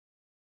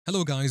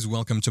Hello guys,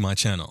 welcome to my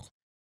channel.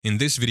 In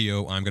this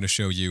video, I'm going to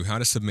show you how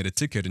to submit a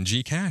ticket in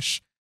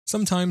GCash.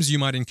 Sometimes you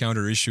might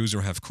encounter issues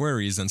or have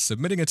queries, and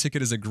submitting a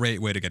ticket is a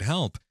great way to get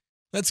help.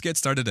 Let's get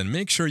started and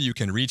make sure you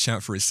can reach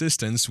out for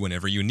assistance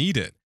whenever you need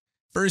it.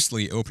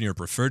 Firstly, open your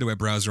preferred web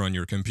browser on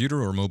your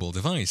computer or mobile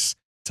device.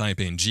 Type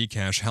in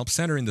GCash Help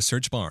Center in the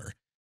search bar.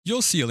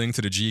 You'll see a link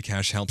to the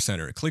GCash Help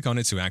Center. Click on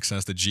it to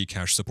access the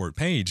GCash support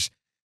page.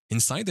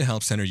 Inside the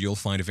Help Center, you'll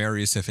find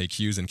various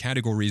FAQs and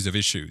categories of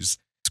issues.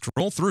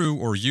 Scroll through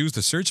or use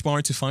the search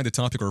bar to find the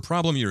topic or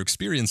problem you're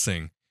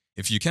experiencing.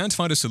 If you can't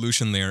find a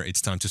solution there, it's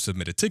time to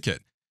submit a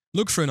ticket.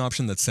 Look for an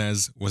option that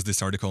says, "Was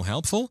this article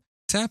helpful?"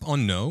 Tap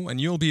on No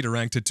and you'll be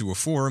directed to a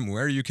form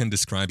where you can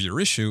describe your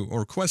issue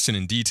or question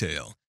in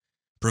detail.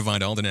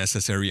 Provide all the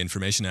necessary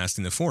information asked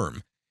in the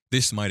form.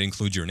 This might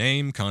include your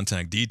name,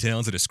 contact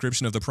details, a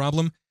description of the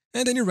problem,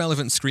 and any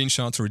relevant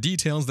screenshots or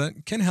details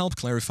that can help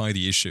clarify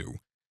the issue.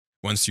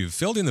 Once you've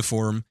filled in the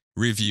form,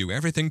 review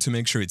everything to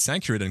make sure it's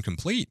accurate and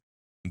complete.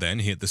 Then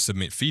hit the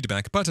Submit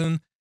Feedback button,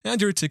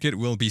 and your ticket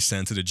will be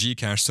sent to the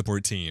GCash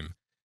support team.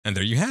 And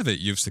there you have it,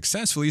 you've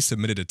successfully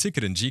submitted a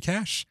ticket in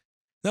GCash.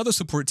 Now the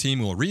support team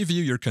will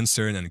review your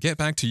concern and get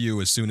back to you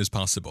as soon as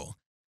possible.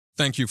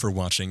 Thank you for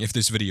watching. If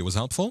this video was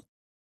helpful,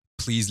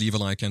 please leave a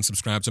like and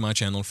subscribe to my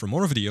channel for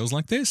more videos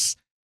like this,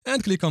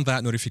 and click on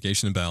that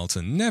notification bell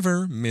to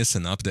never miss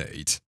an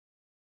update.